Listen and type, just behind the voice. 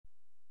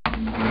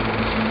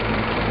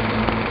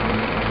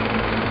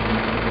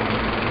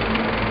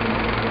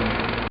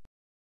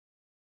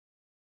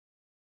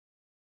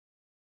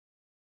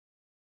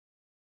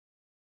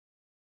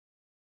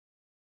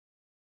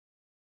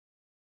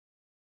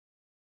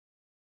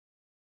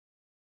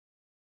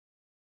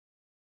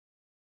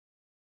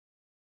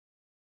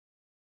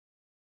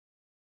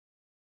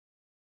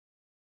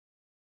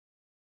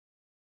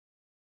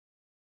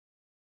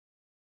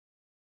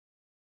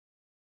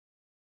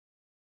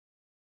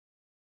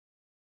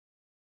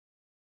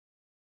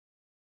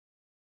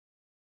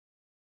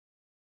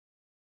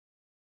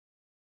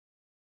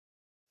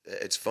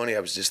It's funny, I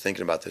was just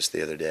thinking about this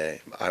the other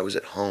day. I was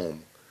at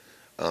home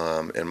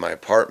in my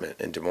apartment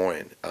in Des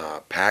Moines,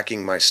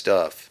 packing my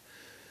stuff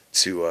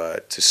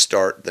to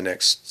start the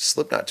next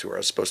Slipknot tour. I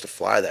was supposed to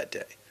fly that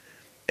day,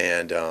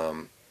 and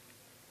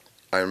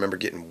I remember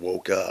getting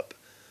woke up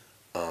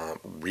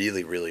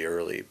really, really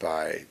early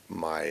by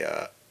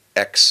my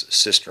ex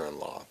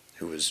sister-in-law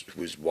who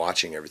was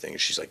watching everything.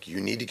 And she's like,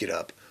 "You need to get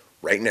up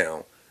right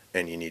now,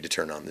 and you need to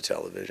turn on the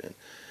television."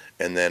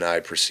 And then I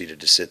proceeded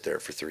to sit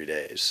there for 3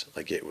 days.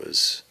 Like it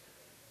was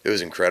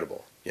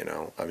incredible.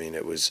 I mean,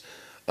 it was.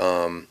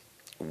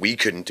 We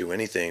couldn't do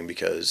anything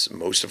because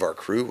most of our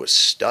crew was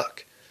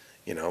stuck.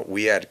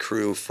 We had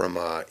crew from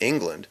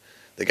England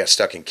that got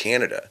stuck in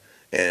Canada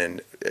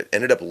and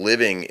ended up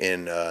living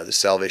in the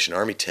Salvation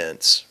Army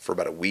tents for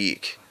about a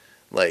week.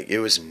 Like it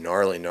was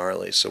gnarly,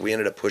 gnarly. So we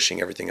ended up pushing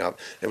everything up.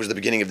 It was the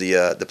beginning of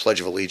the Pledge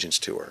of Allegiance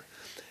tour,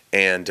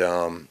 and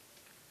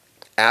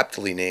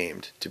aptly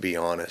named, to be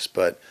honest.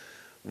 But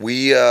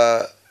we,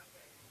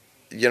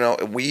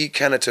 we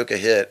kind of took a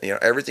hit.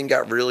 Everything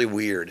got really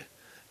weird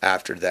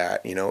after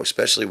that.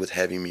 Especially with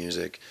heavy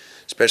music,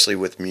 especially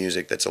with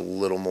music that's a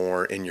little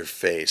more in your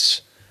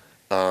face.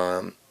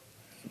 But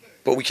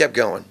we kept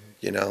going.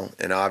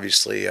 And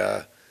obviously,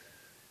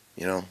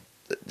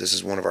 this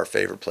is one of our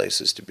favorite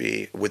places to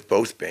be with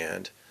both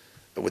bands.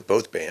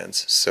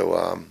 So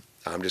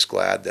I'm just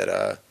glad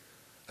that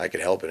I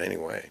could help it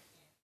anyway.